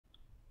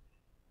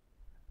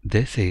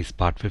This is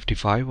part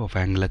 55 of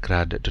Angular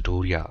CRUD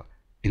tutorial.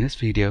 In this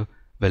video,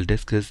 we'll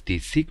discuss the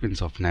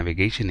sequence of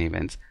navigation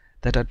events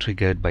that are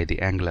triggered by the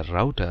Angular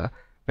router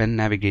when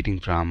navigating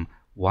from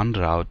one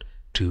route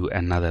to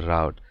another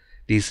route.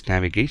 These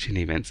navigation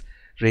events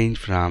range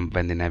from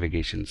when the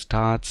navigation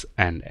starts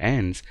and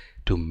ends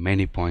to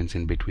many points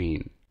in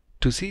between.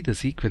 To see the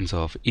sequence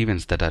of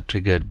events that are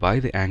triggered by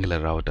the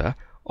Angular router,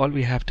 all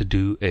we have to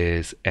do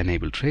is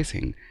enable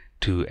tracing.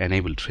 To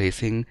enable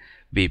tracing,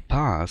 we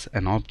pass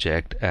an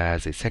object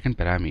as a second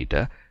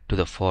parameter to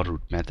the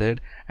forRoot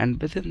method,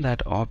 and within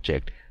that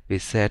object we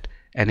set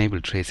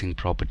enableTracing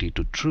property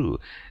to true.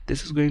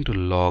 This is going to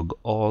log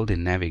all the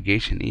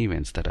navigation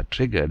events that are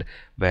triggered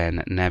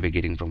when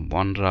navigating from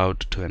one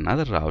route to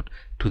another route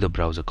to the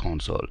browser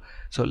console.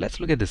 So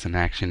let's look at this in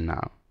action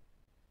now.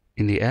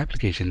 In the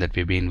application that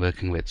we've been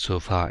working with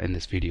so far in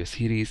this video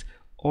series,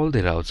 all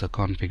the routes are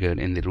configured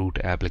in the root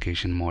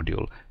application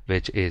module,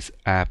 which is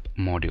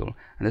appModule,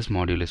 and this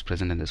module is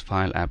present in this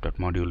file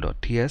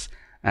app.module.ts.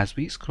 As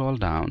we scroll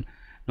down,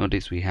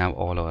 notice we have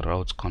all our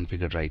routes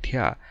configured right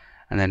here,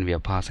 and then we are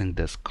passing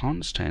this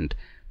constant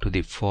to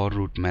the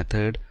forRoot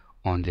method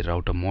on the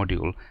router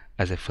module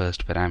as a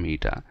first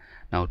parameter.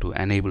 Now to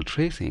enable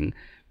tracing,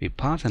 we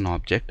pass an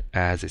object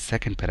as a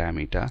second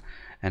parameter,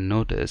 and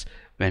notice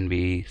when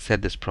we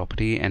set this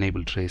property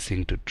enable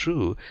tracing to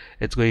true,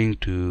 it's going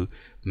to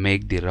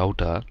make the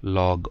router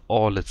log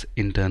all its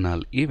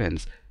internal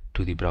events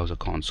to the browser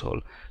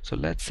console. So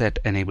let's set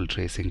enable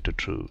tracing to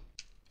true.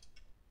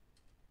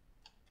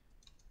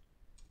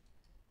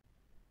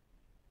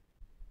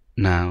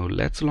 Now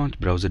let's launch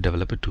Browser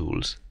Developer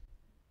Tools.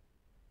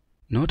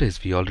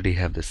 Notice we already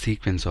have the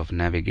sequence of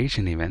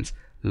navigation events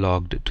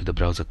logged to the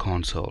browser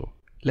console.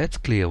 Let's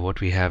clear what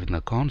we have in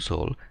the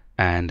console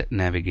and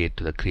navigate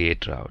to the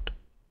create route.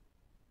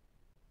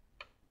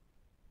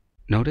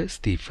 Notice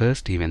the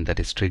first event that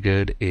is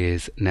triggered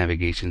is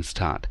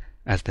NavigationStart.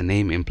 As the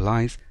name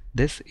implies,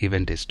 this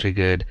event is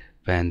triggered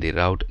when the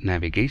route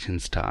navigation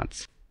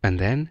starts. And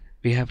then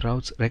we have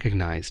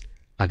RoutesRecognized.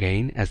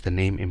 Again, as the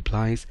name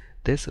implies,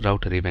 this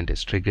router event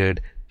is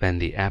triggered when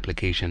the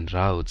application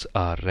routes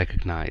are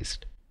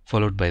recognized.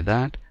 Followed by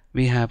that,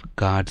 we have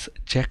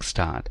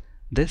GuardsCheckStart.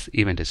 This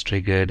event is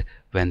triggered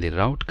when the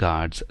route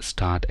guards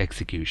start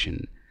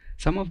execution.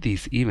 Some of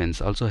these events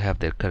also have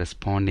their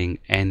corresponding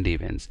end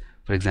events.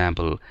 For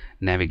example,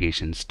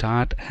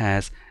 NavigationStart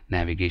has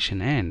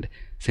NavigationEnd.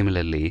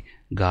 Similarly,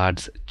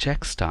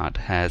 GuardsCheckStart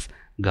has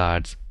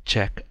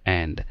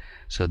GuardsCheckEnd.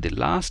 So the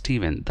last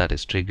event that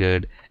is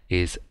triggered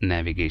is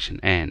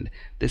NavigationEnd.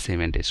 This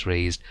event is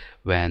raised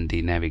when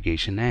the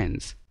navigation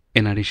ends.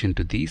 In addition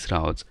to these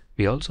routes,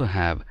 we also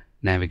have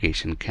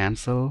navigation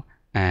cancel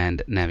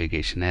and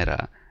navigation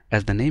error.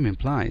 As the name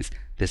implies,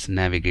 this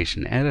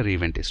navigation error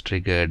event is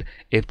triggered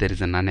if there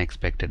is an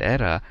unexpected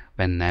error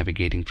when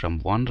navigating from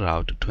one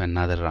route to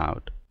another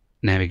route.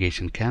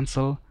 Navigation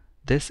cancel,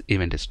 this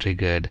event is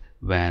triggered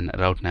when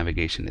route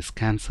navigation is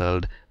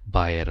cancelled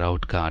by a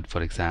route guard,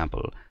 for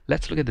example.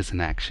 Let's look at this in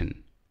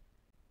action.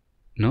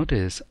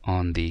 Notice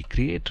on the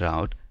create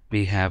route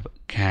we have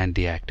can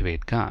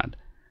deactivate guard.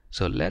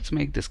 So let's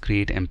make this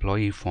create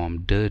employee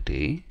form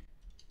dirty,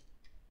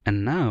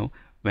 and now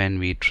when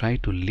we try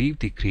to leave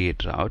the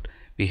create route,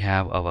 we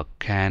have our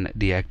can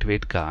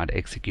deactivate guard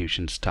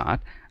execution start,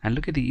 and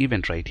look at the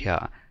event right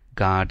here.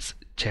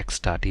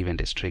 GuardsCheckStart event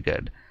is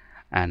triggered,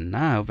 and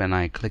now when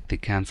I click the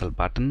cancel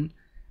button,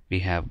 we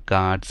have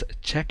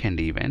GuardsCheckEnd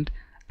event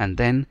and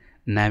then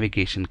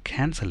navigation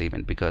cancel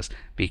event because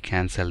we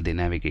cancel the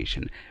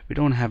navigation. We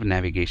don't have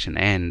navigation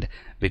end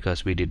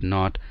because we did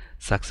not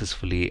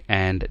successfully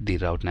end the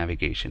route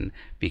navigation.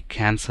 We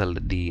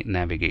canceled the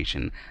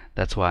navigation.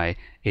 That's why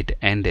it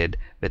ended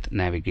with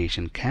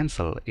navigation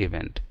cancel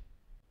event.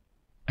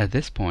 At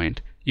this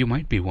point, you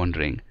might be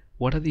wondering,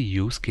 what are the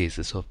use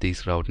cases of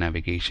these route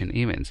navigation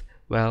events?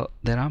 Well,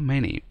 there are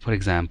many. For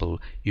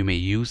example, you may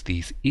use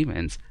these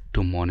events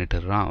to monitor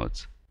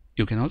routes.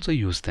 You can also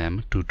use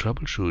them to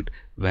troubleshoot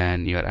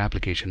when your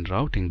application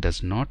routing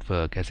does not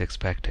work as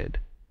expected.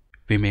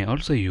 We may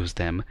also use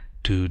them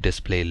to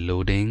display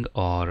loading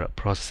or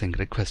processing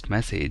request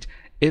message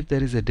if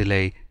there is a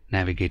delay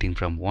navigating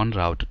from one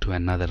route to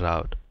another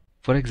route.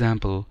 For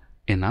example,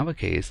 in our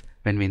case,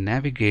 when we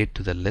navigate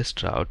to the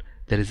list route,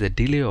 there is a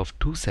delay of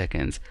 2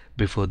 seconds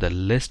before the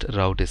list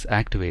route is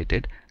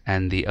activated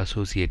and the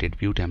associated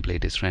view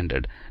template is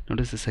rendered.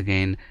 Notice this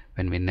again,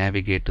 when we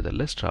navigate to the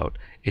list route,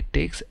 it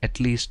takes at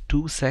least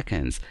 2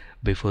 seconds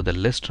before the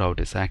list route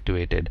is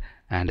activated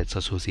and its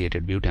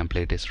associated view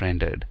template is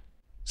rendered.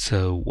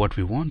 So what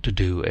we want to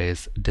do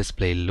is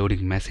display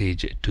loading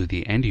message to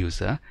the end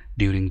user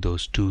during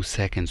those 2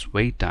 seconds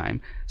wait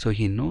time, so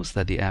he knows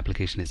that the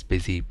application is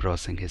busy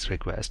processing his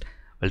request.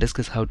 We'll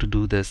discuss how to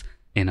do this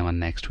in our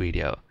next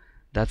video.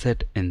 That's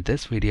it in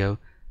this video.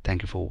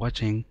 Thank you for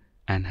watching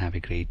and have a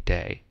great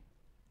day.